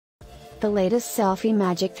the latest Selfie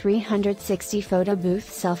Magic 360 Photo Booth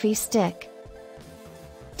Selfie Stick.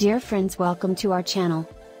 Dear friends, welcome to our channel.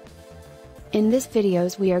 In this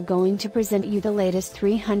videos we are going to present you the latest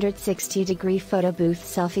 360-degree photo booth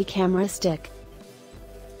selfie camera stick.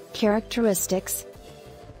 Characteristics: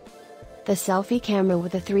 the selfie camera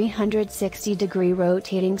with a 360-degree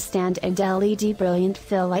rotating stand and LED brilliant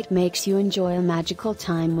fill light makes you enjoy a magical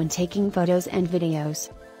time when taking photos and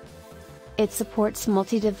videos. It supports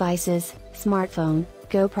multi-devices, smartphone,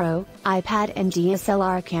 GoPro, iPad and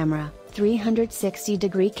DSLR camera,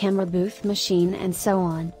 360-degree camera booth machine and so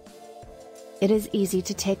on. It is easy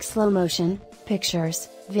to take slow motion pictures,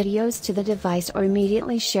 videos to the device or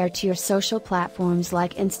immediately share to your social platforms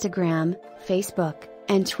like Instagram, Facebook,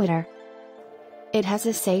 and Twitter. It has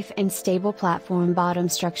a safe and stable platform bottom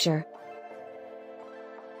structure.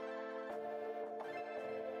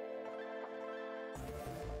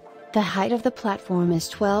 The height of the platform is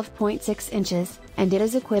 12.6 inches, and it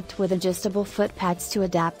is equipped with adjustable foot pads to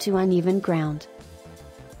adapt to uneven ground.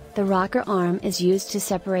 The rocker arm is used to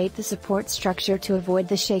separate the support structure to avoid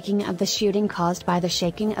the shaking of the shooting caused by the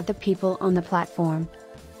shaking of the people on the platform.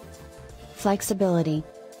 Flexibility.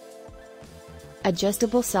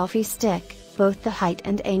 Adjustable selfie stick. Both the height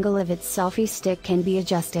and angle of its selfie stick can be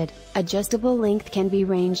adjusted. Adjustable length can be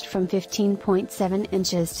ranged from 15.7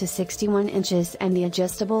 inches to 61 inches and the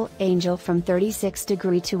adjustable angle from 36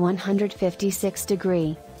 degree to 156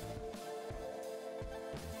 degree.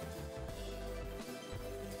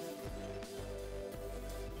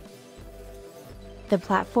 The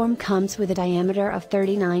platform comes with a diameter of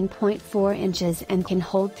 39.4 inches and can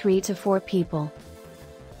hold 3 to 4 people.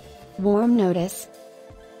 Warm notice: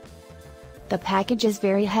 the package is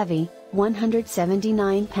very heavy,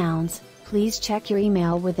 179 pounds, please check your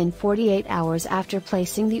email within 48 hours after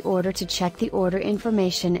placing the order to check the order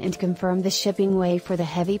information and confirm the shipping way for the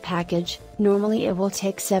heavy package. Normally it will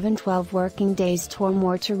take 7-12 working days or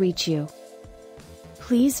more to reach you.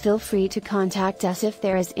 Please feel free to contact us if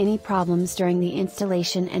there is any problems during the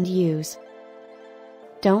installation and use.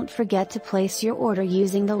 Don't forget to place your order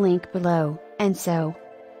using the link below, and so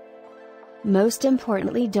most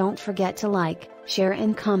importantly, don't forget to like, share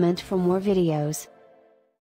and comment for more videos.